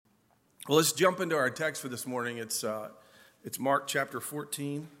Well, let's jump into our text for this morning. It's Mark chapter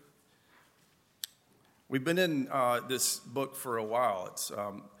 14. We've been in this book for a while.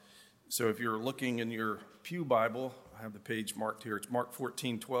 So if you're looking in your pew Bible, I have the page marked here. It's Mark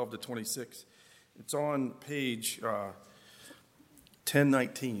 14, 12 to 26. It's on page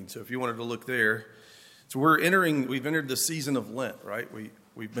 1019. So if you wanted to look there. So we've entered the season of Lent, right?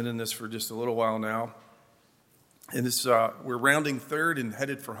 We've been in this for just a little while now. And we're rounding third and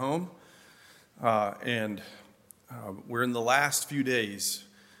headed for home. We're in the last few days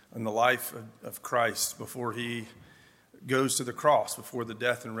in the life of Christ before he goes to the cross, before the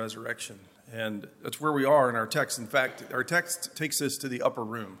death and resurrection. And that's where we are in our text. In fact, our text takes us to the upper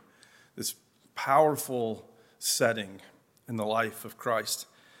room, this powerful setting in the life of Christ.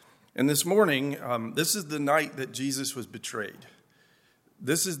 And this morning, this is the night that Jesus was betrayed.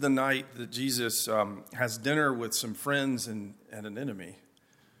 This is the night that Jesus has dinner with some friends and an enemy.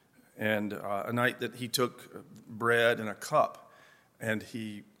 And a night that he took bread and a cup and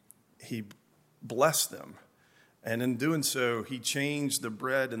he blessed them. And in doing so, he changed the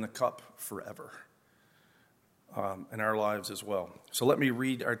bread and the cup forever in our lives as well. So let me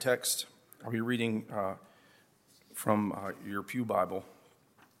read our text. I'll be reading from your pew Bible.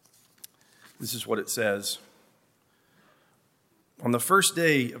 This is what it says. On the first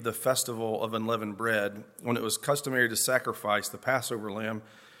day of the festival of unleavened bread, when it was customary to sacrifice the Passover lamb,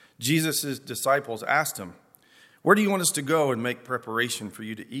 Jesus' disciples asked him, "Where do you want us to go and make preparation for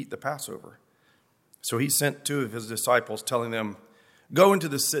you to eat the Passover?" So he sent two of his disciples, telling them, "Go into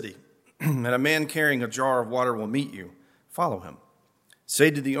the city, and a man carrying a jar of water will meet you. Follow him. Say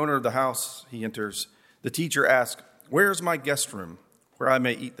to the owner of the house he enters, 'The teacher asks, where is my guest room, where I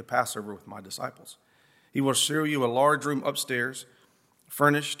may eat the Passover with my disciples?' He will show you a large room upstairs,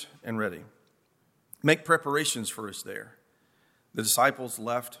 furnished and ready. Make preparations for us there." The disciples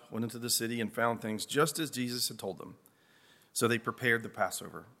left, went into the city, and found things just as Jesus had told them. So they prepared the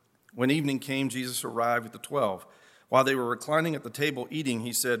Passover. When evening came, Jesus arrived with the 12. While they were reclining at the table eating,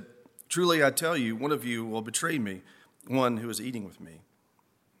 he said, "Truly I tell you, one of you will betray me, one who is eating with me."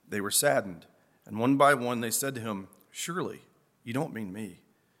 They were saddened, and one by one they said to him, "Surely you don't mean me."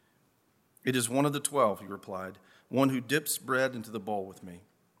 "It is one of the 12, he replied, "one who dips bread into the bowl with me.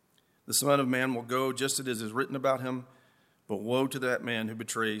 The Son of Man will go just as it is written about him, but woe to that man who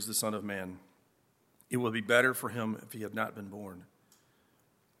betrays the Son of Man. It would be better for him if he had not been born."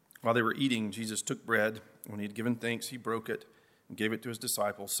 While they were eating, Jesus took bread. When he had given thanks, he broke it and gave it to his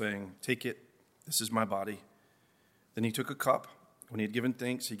disciples, saying, "Take it, this is my body." Then he took a cup. When he had given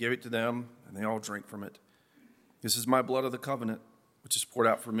thanks, he gave it to them, and they all drank from it. "This is my blood of the covenant, which is poured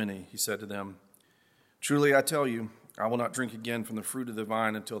out for many," he said to them. "Truly I tell you, I will not drink again from the fruit of the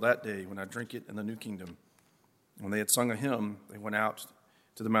vine until that day when I drink it in the new kingdom." When they had sung a hymn, they went out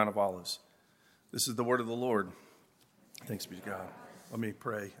to the Mount of Olives. This is the word of the Lord. Thanks be to God. Let me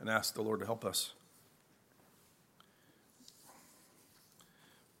pray and ask the Lord to help us.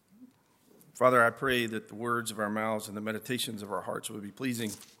 Father, I pray that the words of our mouths and the meditations of our hearts would be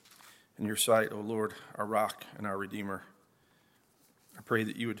pleasing in your sight, O Lord, our rock and our Redeemer. I pray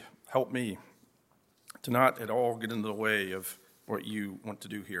that you would help me to not at all get in the way of what you want to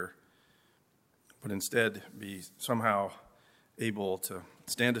do here, but instead be somehow able to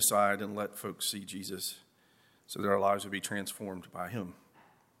stand aside and let folks see Jesus so that our lives would be transformed by him.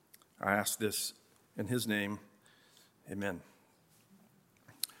 I ask this in his name. Amen.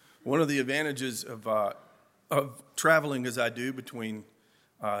 One of the advantages of traveling as I do between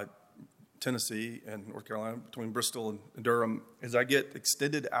Tennessee and North Carolina, between Bristol and Durham, is I get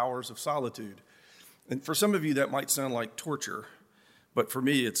extended hours of solitude. And for some of you, that might sound like torture, but for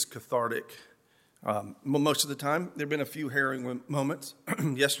me, it's cathartic. Most of the time, there have been a few harrowing moments.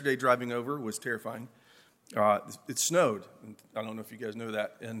 Yesterday, driving over was terrifying. It snowed. I don't know if you guys know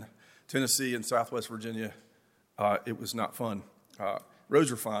that. In Tennessee and Southwest Virginia, it was not fun. Roads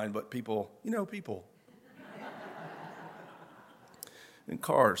were fine, but people. And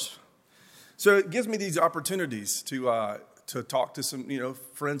cars. So it gives me these opportunities to talk to some,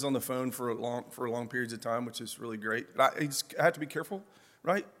 friends on the phone for long periods of time, which is really great. I have to be careful,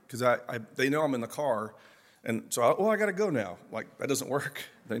 right? Because they know I'm in the car, and so I got to go now. Like, that doesn't work.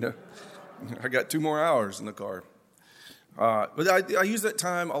 They know I got 2 more hours in the car. But I use that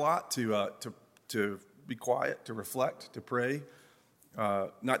time a lot to be quiet, to reflect, to pray.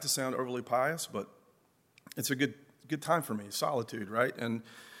 Not to sound overly pious, but it's a good time for me. Solitude, right? And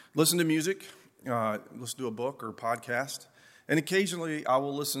listen to music, listen to a book or a podcast, and occasionally I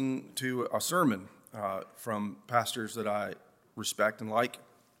will listen to a sermon from pastors that I respect and like.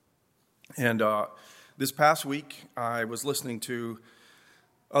 And this past week, I was listening to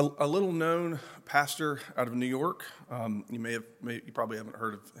A little-known pastor out of New York. You probably haven't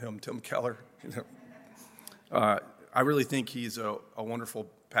heard of him, Tim Keller. I really think he's a wonderful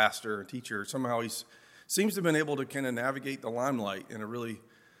pastor and teacher. Somehow he seems to have been able to kind of navigate the limelight in a really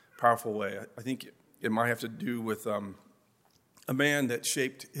powerful way. I think it might have to do with a man that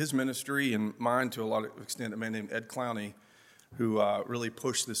shaped his ministry and mine to a lot of extent, a man named Ed Clowney, who really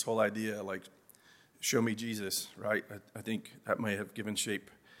pushed this whole idea, like, show me Jesus, right? I think that may have given shape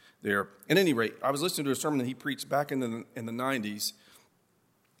there. At any rate, I was listening to a sermon that he preached back in the 90s.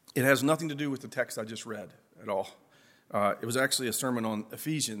 It has nothing to do with the text I just read at all. It was actually a sermon on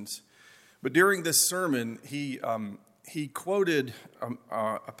Ephesians. But during this sermon, he quoted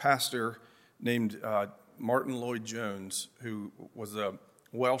a pastor named Martin Lloyd-Jones, who was a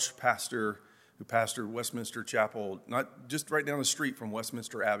Welsh pastor who pastored Westminster Chapel, not just right down the street from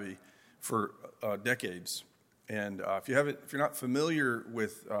Westminster Abbey, for decades. And if you're not familiar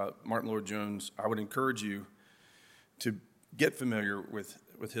with Martin Lloyd-Jones, I would encourage you to get familiar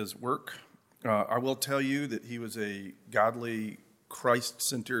with his work. I will tell you that he was a godly,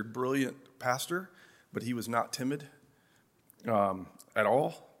 Christ-centered, brilliant pastor, but he was not timid at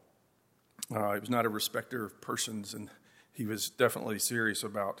all. He was not a respecter of persons, and he was definitely serious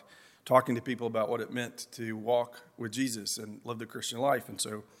about talking to people about what it meant to walk with Jesus and live the Christian life. And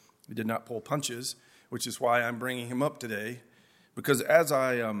so he did not pull punches, which is why I'm bringing him up today. Because as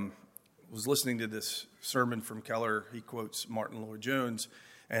I was listening to this sermon from Keller, he quotes Martin Lloyd-Jones,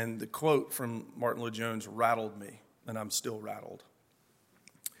 and the quote from Martin Lloyd-Jones rattled me, and I'm still rattled.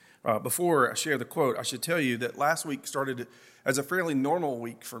 Before I share the quote, I should tell you that last week started as a fairly normal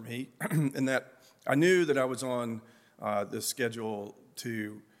week for me, in that I knew that I was on the schedule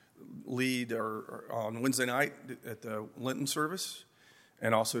to lead or on Wednesday night at the Lenten service,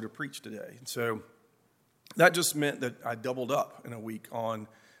 and also to preach today. And so that just meant that I doubled up in a week on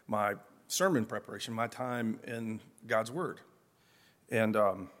my sermon preparation, my time in God's Word. And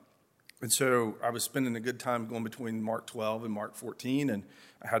so I was spending a good time going between Mark 12 and Mark 14, and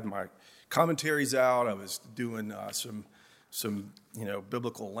I had my commentaries out. I was doing some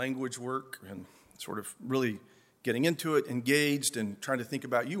biblical language work and sort of really getting into it, engaged, and trying to think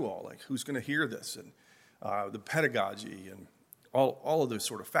about you all, like who's going to hear this, and the pedagogy, and all of those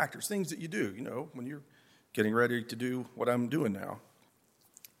sort of factors, things that you do, when you're getting ready to do what I'm doing now.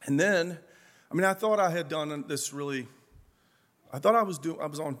 And then, I thought I had done this really. I thought I was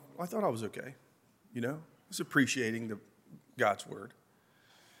okay, I was appreciating God's Word.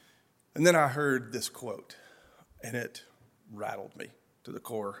 And then I heard this quote, and it rattled me to the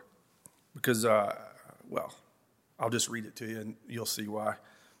core because, I'll just read it to you and you'll see why.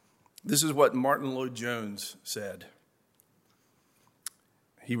 This is what Martin Lloyd-Jones said.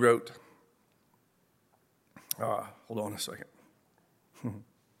 He wrote, hold on a second.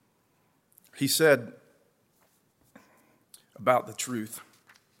 He said about the truth,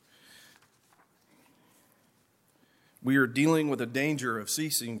 we are dealing with a danger of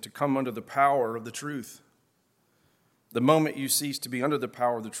ceasing to come under the power of the truth. The moment you cease to be under the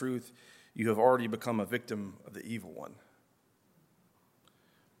power of the truth, you have already become a victim of the evil one.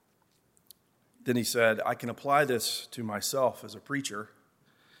 Then he said, I can apply this to myself as a preacher.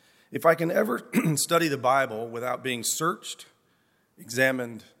 If I can ever study the Bible without being searched,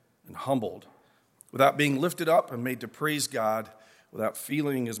 examined, and humbled, without being lifted up and made to praise God, without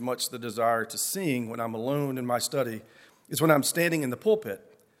feeling as much the desire to sing when I'm alone in my study as when I'm standing in the pulpit,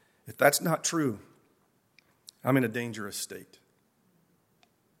 if that's not true, I'm in a dangerous state.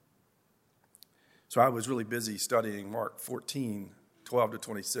 So I was really busy studying Mark 14, 12 to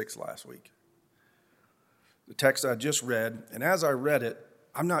 26 last week. The text I just read, and as I read it,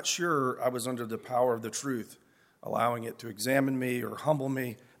 I'm not sure I was under the power of the truth, allowing it to examine me or humble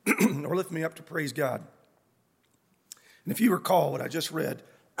me or lift me up to praise God. And if you recall what I just read,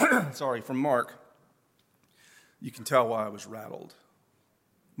 from Mark, you can tell why I was rattled.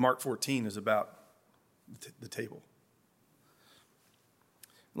 Mark 14 is about the table.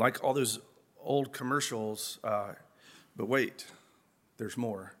 Like all those old commercials, but wait, there's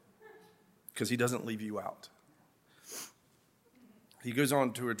more, because he doesn't leave you out. He goes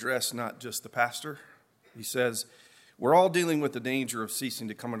on to address not just the pastor. He says, we're all dealing with the danger of ceasing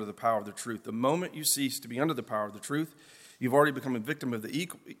to come under the power of the truth. The moment you cease to be under the power of the truth, you've already become a victim of the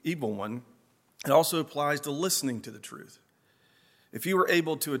evil one. It also applies to listening to the truth. If you were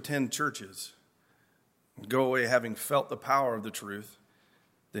able to attend churches and go away having felt the power of the truth,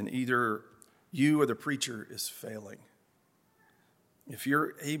 then either you or the preacher is failing. If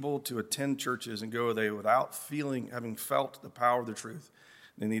you're able to attend churches and go away without having felt the power of the truth,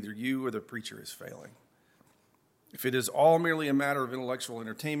 then either you or the preacher is failing. if it is all merely a matter of intellectual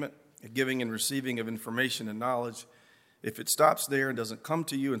entertainment, a giving and receiving of information and knowledge, if it stops there and doesn't come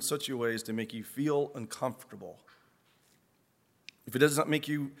to you in such a way as to make you feel uncomfortable, if it does not make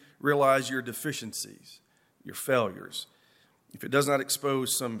you realize your deficiencies, your failures, if it does not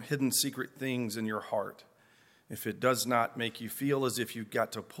expose some hidden secret things in your heart, if it does not make you feel as if you've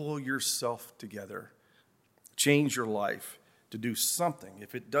got to pull yourself together, change your life to do something,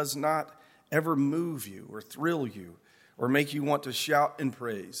 if it does not ever move you or thrill you or make you want to shout in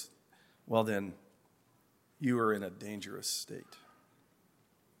praise, well then, you are in a dangerous state.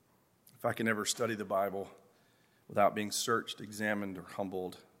 If I can ever study the Bible without being searched, examined, or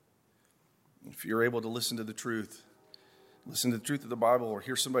humbled, if you're able to listen to the truth of the Bible, or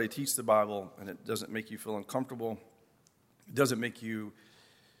hear somebody teach the Bible, and it doesn't make you feel uncomfortable, it doesn't make you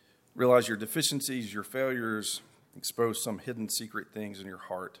realize your deficiencies, your failures, expose some hidden secret things in your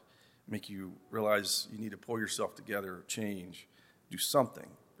heart, make you realize you need to pull yourself together, change, do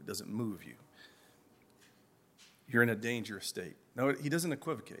something. It doesn't move you. You're in a dangerous state. No, he doesn't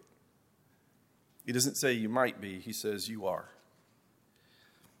equivocate. He doesn't say you might be. He says you are.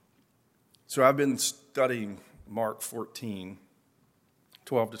 So I've been studying Mark 14,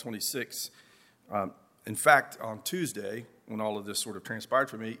 12 to 26. In fact, on Tuesday, when all of this sort of transpired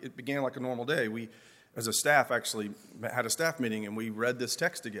for me, it began like a normal day. We, as a staff, actually had a staff meeting, and we read this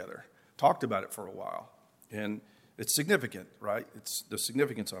text together, talked about it for a while. And it's significant, right? It's the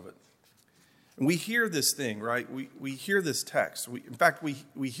significance of it. And we hear this thing, right? We hear this text. In fact,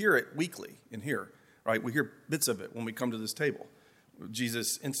 we hear it weekly in here, right? We hear bits of it when we come to this table.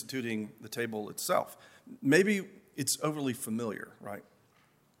 Jesus instituting the table itself. Maybe it's overly familiar, right?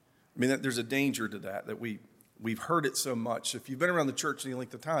 I mean, there's a danger to that we've heard it so much. If you've been around the church any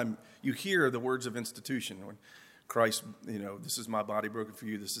length of time, you hear the words of institution. When Christ, this is my body broken for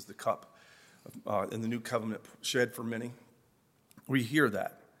you. This is the cup in the new covenant shed for many. We hear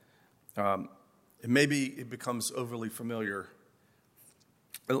that. And maybe it becomes overly familiar.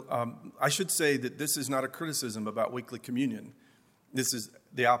 I should say that this is not a criticism about weekly communion. This is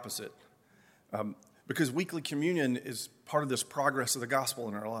the opposite. Because weekly communion is part of this progress of the gospel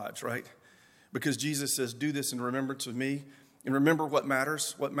in our lives, right? Because Jesus says, do this in remembrance of me. And remember what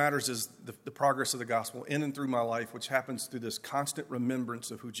matters. What matters is the progress of the gospel in and through my life, which happens through this constant remembrance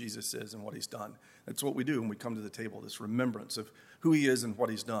of who Jesus is and what he's done. That's what we do when we come to the table, this remembrance of who he is and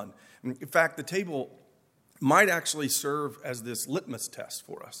what he's done. And in fact, the table might actually serve as this litmus test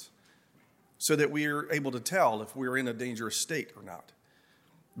for us so that we are able to tell if we're in a dangerous state or not.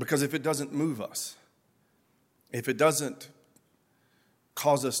 Because if it doesn't move us, if it doesn't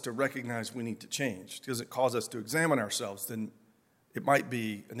cause us to recognize we need to change, does it cause us to examine ourselves, then it might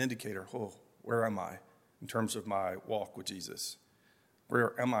be an indicator, where am I in terms of my walk with Jesus?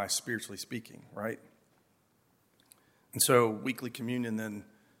 Where am I spiritually speaking, right? And so weekly communion then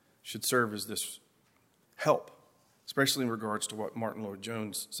should serve as this help, especially in regards to what Martin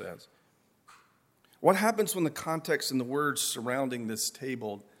Lloyd-Jones says. What happens when the context and the words surrounding this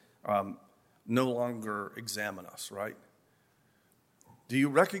table no longer examine us, right? Do you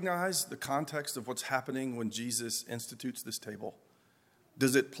recognize the context of what's happening when Jesus institutes this table?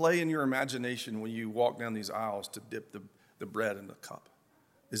 Does it play in your imagination when you walk down these aisles to dip the bread in the cup?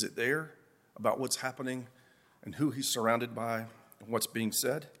 Is it there about what's happening and who he's surrounded by and what's being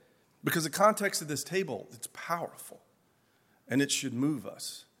said? Because the context of this table, it's powerful, and it should move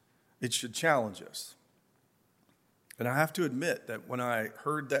us. It should challenge us. And I have to admit that when I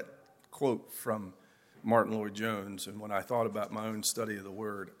heard that quote from Martin Lloyd-Jones, and when I thought about my own study of the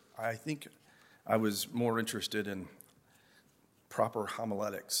Word, I think I was more interested in proper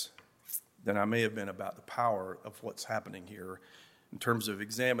homiletics than I may have been about the power of what's happening here in terms of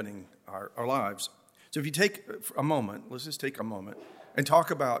examining our lives. So if you take a moment, let's just take a moment and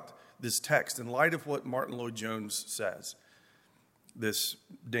talk about this text in light of what Martin Lloyd-Jones says, this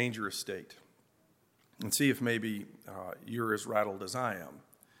dangerous state, and see if maybe you're as rattled as I am.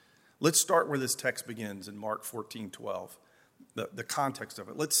 Let's start where this text begins in Mark 14:12, the context of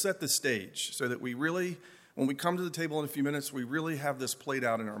it. Let's set the stage so that we really, when we come to the table in a few minutes, we really have this played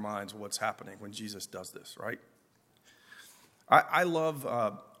out in our minds of what's happening when Jesus does this, right? I love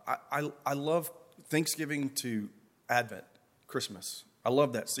Thanksgiving to Advent, Christmas. I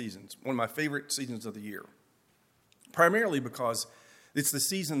love that season. It's one of my favorite seasons of the year, primarily because it's the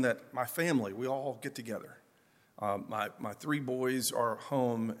season that my family, we all get together. My three boys are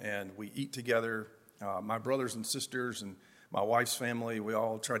home, and we eat together. My brothers and sisters and my wife's family, we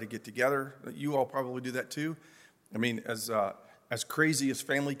all try to get together. You all probably do that too. I mean, as crazy as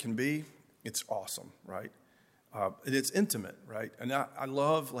family can be, it's awesome, right? And it's intimate, right? And I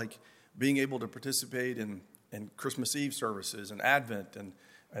love being able to participate in and Christmas Eve services and Advent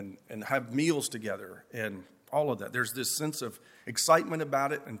and have meals together and all of that. There's this sense of excitement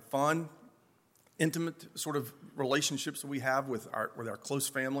about it and fun, intimate sort of relationships that we have with our close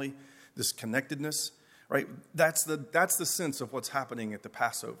family, this connectedness, right? That's the sense of what's happening at the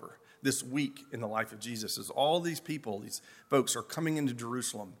Passover this week in the life of Jesus, is all these people, these folks are coming into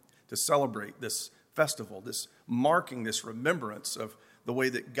Jerusalem to celebrate this festival, this marking, this remembrance of the way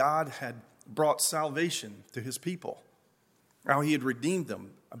that God had brought salvation to his people, how he had redeemed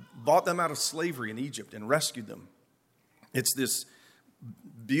them, bought them out of slavery in Egypt and rescued them. It's this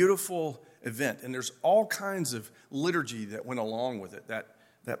beautiful event, and there's all kinds of liturgy that went along with it,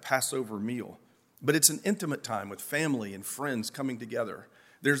 that Passover meal. But it's an intimate time with family and friends coming together.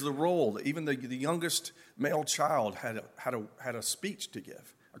 There's the role that even the youngest male child had a speech to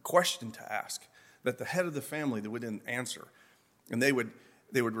give, a question to ask that the head of the family would then answer. And they would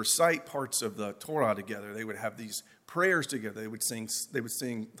recite parts of the Torah together. They would have these prayers together. They would sing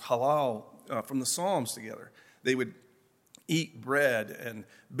Hallel from the Psalms together. They would eat bread and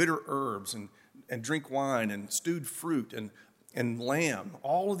bitter herbs and drink wine and stewed fruit and lamb.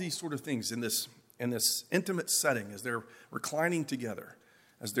 All of these sort of things in this intimate setting as they're reclining together,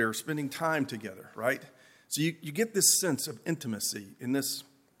 as they're spending time together, right? So you get this sense of intimacy in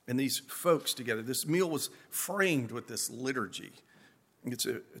these folks together. This meal was framed with this liturgy. It's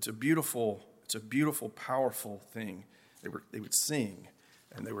a beautiful, powerful thing. They would sing,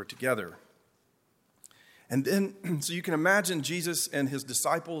 and they were together. And then, so you can imagine Jesus and his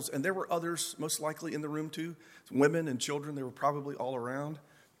disciples, and there were others most likely in the room too, women and children. They were probably all around.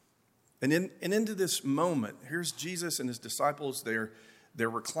 And into this moment, here's Jesus and his disciples. They're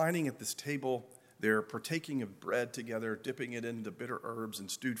reclining at this table. They're partaking of bread together, dipping it into bitter herbs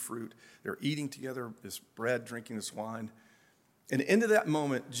and stewed fruit. They're eating together this bread, drinking this wine. And into that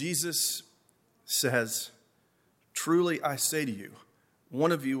moment, Jesus says, "Truly I say to you,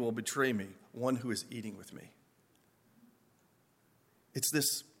 one of you will betray me, one who is eating with me." It's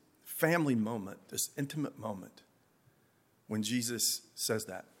this family moment, this intimate moment when Jesus says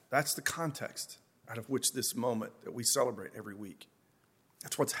that. That's the context out of which this moment that we celebrate every week.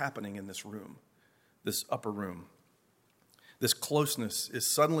 That's what's happening in this room, this upper room. This closeness is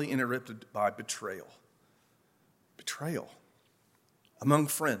suddenly interrupted by betrayal. Betrayal among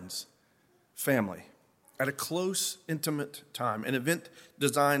friends, family, at a close, intimate time, an event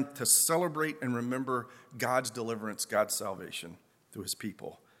designed to celebrate and remember God's deliverance, God's salvation through his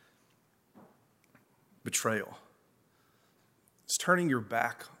people. Betrayal. It's turning your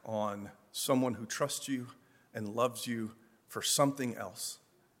back on someone who trusts you and loves you for something else,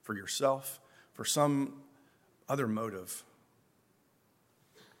 for yourself, for some other motive.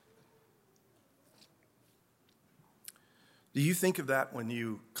 Do you think of that when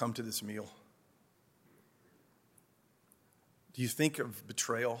you come to this meal? Do you think of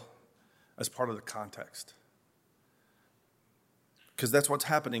betrayal as part of the context? Because that's what's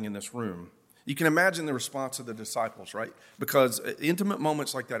happening in this room. You can imagine the response of the disciples, right? Because intimate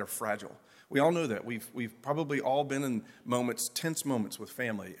moments like that are fragile. We all know that. We've probably all been in moments, tense moments with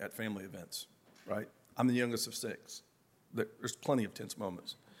family at family events, right? I'm the youngest of 6. There's plenty of tense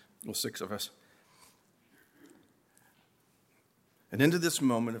moments. Well, 6 of us. And into this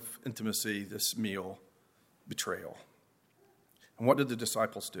moment of intimacy, this meal, betrayal. And what did the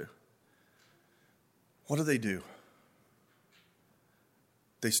disciples do? What do?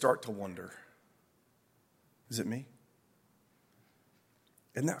 They start to wonder, is it me?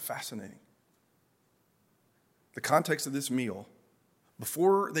 Isn't that fascinating? The context of this meal,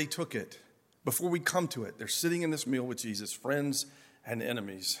 before they took it, before we come to it, they're sitting in this meal with Jesus, friends and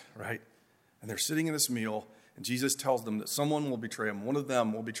enemies, right? And they're sitting in this meal, and Jesus tells them that someone will betray them. One of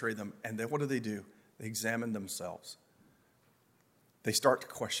them will betray them. And then what do? They examine themselves. They start to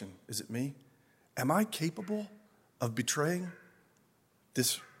question, is it me? Am I capable of betraying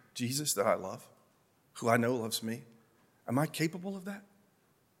this Jesus that I love, who I know loves me? Am I capable of that?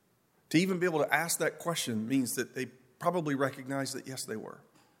 To even be able to ask that question means that they probably recognize that, yes, they were.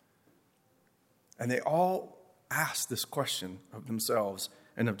 And they all asked this question of themselves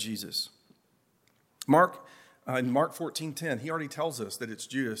and of Jesus. In Mark 14:10, he already tells us that it's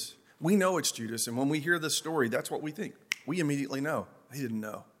Judas. We know it's Judas, and when we hear this story, that's what we think. We immediately know. They didn't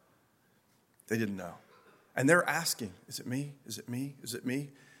know. They didn't know. And they're asking, is it me? Is it me? Is it me?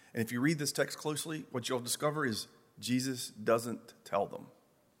 And if you read this text closely, what you'll discover is Jesus doesn't tell them.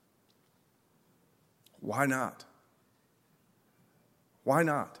 Why not? Why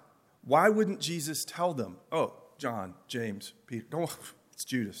not? Why wouldn't Jesus tell them, oh, John, James, Peter, no, it's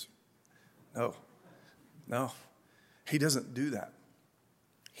Judas. No, he doesn't do that.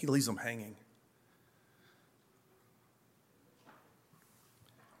 He leaves them hanging.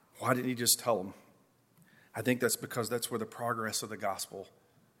 Why didn't he just tell them? I think that's because that's where the progress of the gospel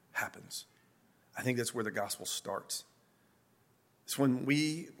happens. I think that's where the gospel starts. It's when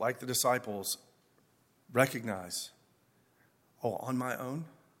we, like the disciples, recognize, oh, on my own,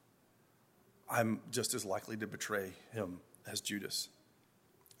 I'm just as likely to betray him as Judas.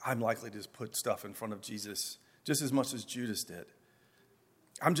 I'm likely to put stuff in front of Jesus just as much as Judas did.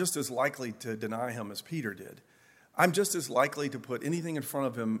 I'm just as likely to deny him as Peter did. I'm just as likely to put anything in front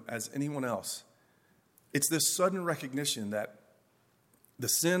of him as anyone else. It's this sudden recognition that the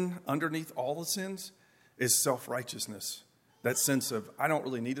sin underneath all the sins is self-righteousness. That sense of, I don't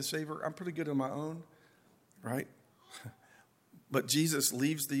really need a savior. I'm pretty good on my own, right? But Jesus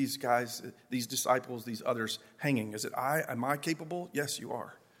leaves these guys, these disciples, these others hanging. Is it I? Am I capable? Yes, you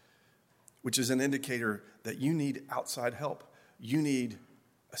are. Which is an indicator that you need outside help. You need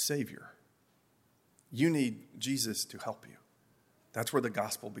a savior. You need Jesus to help you. That's where the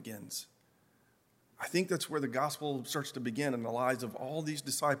gospel begins. I think that's where the gospel starts to begin in the lives of all these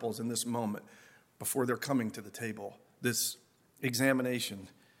disciples in this moment before they're coming to the table. This examination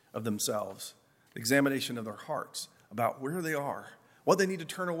of themselves, examination of their hearts about where they are, what they need to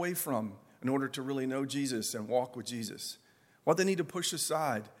turn away from in order to really know Jesus and walk with Jesus, what they need to push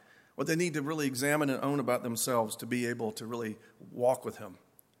aside, what they need to really examine and own about themselves to be able to really walk with him.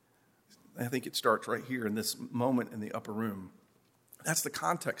 I think it starts right here in this moment in the upper room. That's the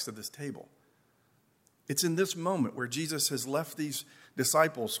context of this table. It's in this moment where Jesus has left these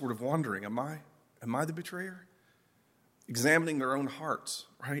disciples sort of wondering, am I the betrayer? Examining their own hearts,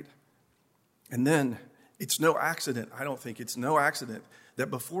 right? And then it's no accident, I don't think it's no accident that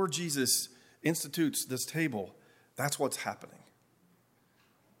before Jesus institutes this table, that's what's happening.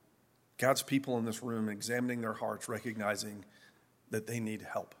 God's people in this room examining their hearts, recognizing that they need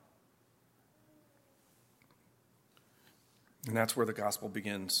help. And that's where the gospel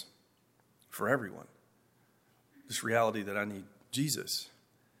begins for everyone. This reality that I need Jesus,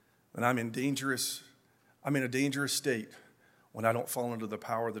 that I'm in a dangerous state when I don't fall into the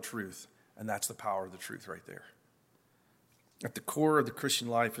power of the truth, and that's the power of the truth right there. At the core of the Christian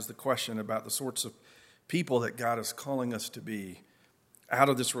life is the question about the sorts of people that God is calling us to be out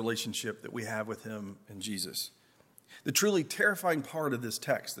of this relationship that we have with him and Jesus. The truly terrifying part of this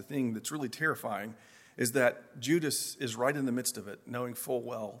text, the thing that's really terrifying, is that Judas is right in the midst of it, knowing full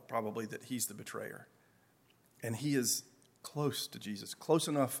well probably that he's the betrayer. And he is close to Jesus, close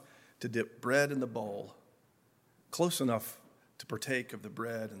enough to dip bread in the bowl, close enough to partake of the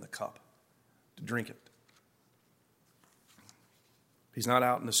bread and the cup, to drink it. He's not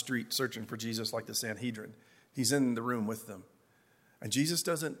out in the street searching for Jesus like the Sanhedrin. He's in the room with them. And Jesus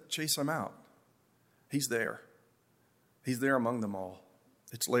doesn't chase them out. He's there. He's there among them all.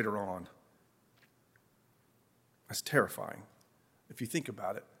 It's later on. That's terrifying if you think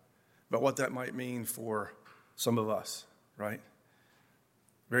about it, about what that might mean for some of us, right?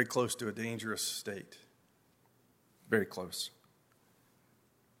 Very close to a dangerous state. Very close.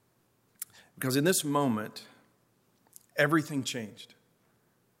 Because in this moment, everything changed.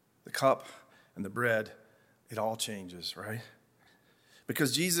 The cup and the bread, it all changes, right?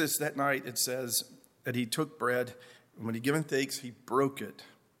 Because Jesus, that night, it says that he took bread, and when he given thanks, he broke it.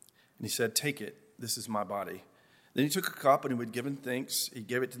 And he said, take it, this is my body. Then he took a cup, and he had given thanks, he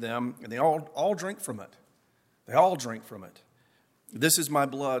gave it to them, and they all drank from it. They all drank from it. This is my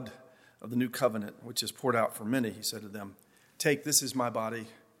blood of the new covenant, which is poured out for many, he said to them. Take, this is my body.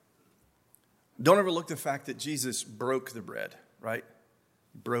 Don't overlook the fact that Jesus broke the bread, right?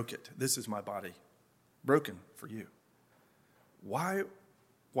 He broke it. This is my body, broken for you. Why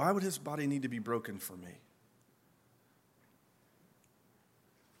would his body need to be broken for me?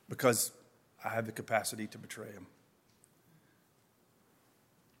 Because I have the capacity to betray him.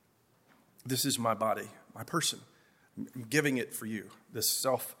 This is my body, my person. I'm giving it for you, this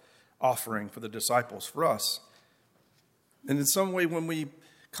self-offering for the disciples, for us. And in some way, when we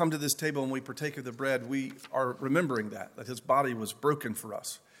come to this table and we partake of the bread, we are remembering that his body was broken for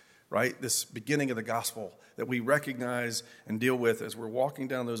us, right? This beginning of the gospel that we recognize and deal with as we're walking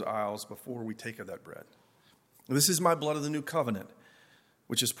down those aisles before we take of that bread. And this is my blood of the new covenant,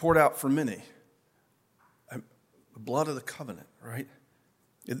 which is poured out for many. The blood of the covenant, right?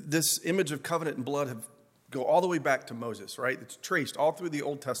 This image of covenant and blood go all the way back to Moses, right? It's traced all through the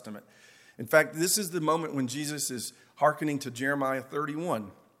Old Testament. In fact, this is the moment when Jesus is hearkening to Jeremiah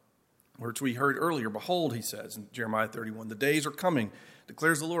 31, which we heard earlier. Behold, he says in Jeremiah 31, the days are coming,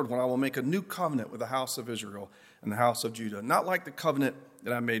 declares the Lord, when I will make a new covenant with the house of Israel and the house of Judah, not like the covenant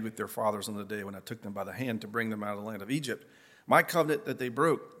that I made with their fathers on the day when I took them by the hand to bring them out of the land of Egypt. My covenant that they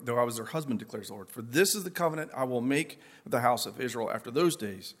broke, though I was their husband, declares the Lord. For this is the covenant I will make with the house of Israel after those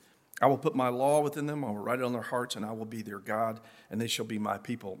days, I will put my law within them, I will write it on their hearts, and I will be their God, and they shall be my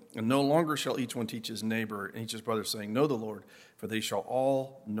people. And no longer shall each one teach his neighbor and each his brother, saying, Know the Lord, for they shall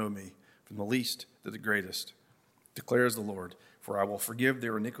all know me, from the least to the greatest, declares the Lord. For I will forgive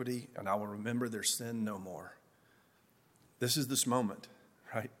their iniquity, and I will remember their sin no more. This is this moment,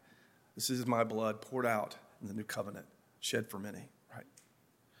 right? This is my blood poured out in the new covenant, shed for many, right?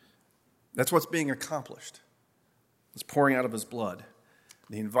 That's what's being accomplished. It's pouring out of his blood.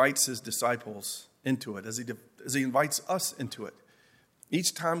 And he invites his disciples into it, as he invites us into it.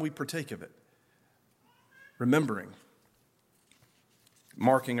 Each time we partake of it, remembering,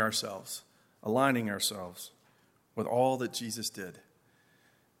 marking ourselves, aligning ourselves with all that Jesus did.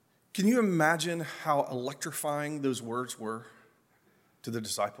 Can you imagine how electrifying those words were to the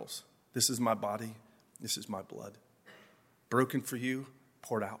disciples? This is my body, this is my blood, broken for you,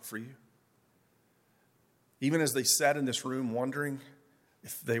 poured out for you. Even as they sat in this room wondering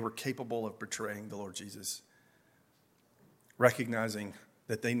if they were capable of betraying the Lord Jesus, recognizing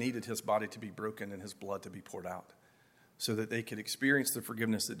that they needed his body to be broken and his blood to be poured out so that they could experience the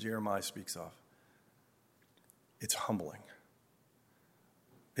forgiveness that Jeremiah speaks of. It's humbling.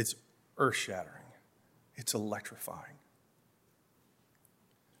 It's earth-shattering. It's electrifying.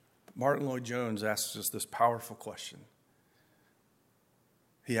 But Martin Lloyd-Jones asks us this powerful question.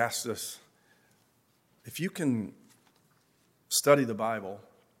 He asks us, if you can study the Bible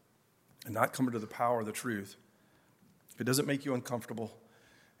and not come into the power of the truth, if it doesn't make you uncomfortable,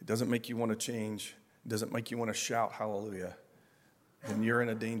 it doesn't make you want to change, it doesn't make you want to shout hallelujah, then you're in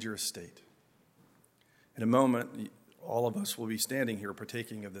a dangerous state. In a moment, all of us will be standing here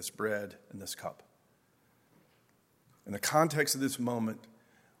partaking of this bread and this cup. And the context of this moment,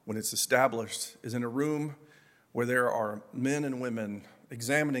 when it's established, is in a room where there are men and women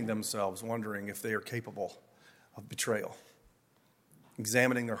examining themselves, wondering if they are capable of betrayal,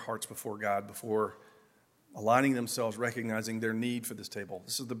 examining their hearts before God, before aligning themselves, recognizing their need for this table.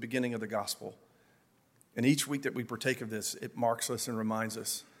 This is the beginning of the gospel. And each week that we partake of this, it marks us and reminds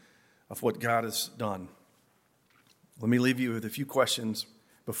us of what God has done. Let me leave you with a few questions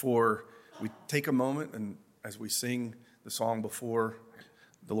before we take a moment and as we sing the song before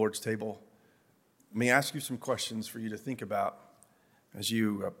the Lord's table. Let me ask you some questions for you to think about as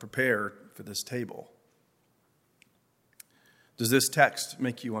you prepare for this table. Does this text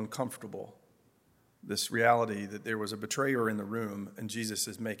make you uncomfortable? This reality that there was a betrayer in the room and Jesus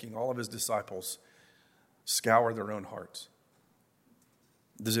is making all of his disciples scour their own hearts?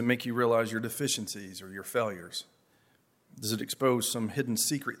 Does it make you realize your deficiencies or your failures? Does it expose some hidden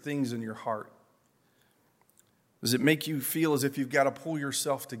secret things in your heart? Does it make you feel as if you've got to pull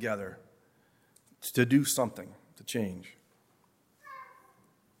yourself together to do something, to change?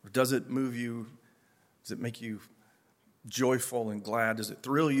 Or does it move you? Does it make you joyful and glad? Does it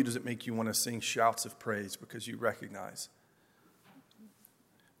thrill you? Does it make you want to sing shouts of praise because you recognize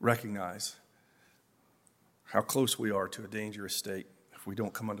how close we are to a dangerous state if we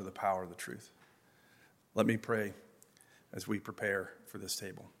don't come under the power of the truth? Let me pray as we prepare for this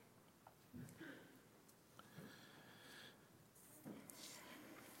table.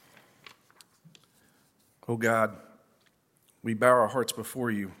 Oh God, we bow our hearts before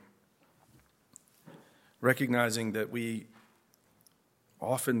you, recognizing that we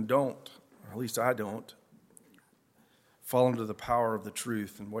often don't, or at least I don't, fall into the power of the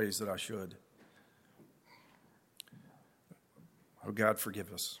truth in ways that I should. Oh God,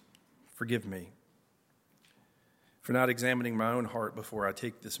 forgive us. Forgive me for not examining my own heart before I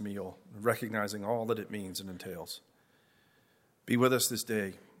take this meal, recognizing all that it means and entails. Be with us this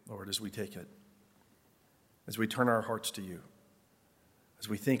day, Lord, as we take it, as we turn our hearts to you, as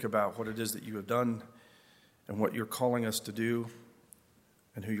we think about what it is that you have done and what you're calling us to do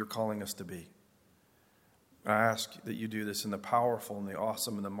and who you're calling us to be. I ask that you do this in the powerful and the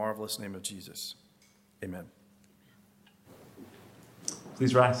awesome and the marvelous name of Jesus. Amen.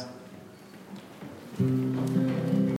 Please rise.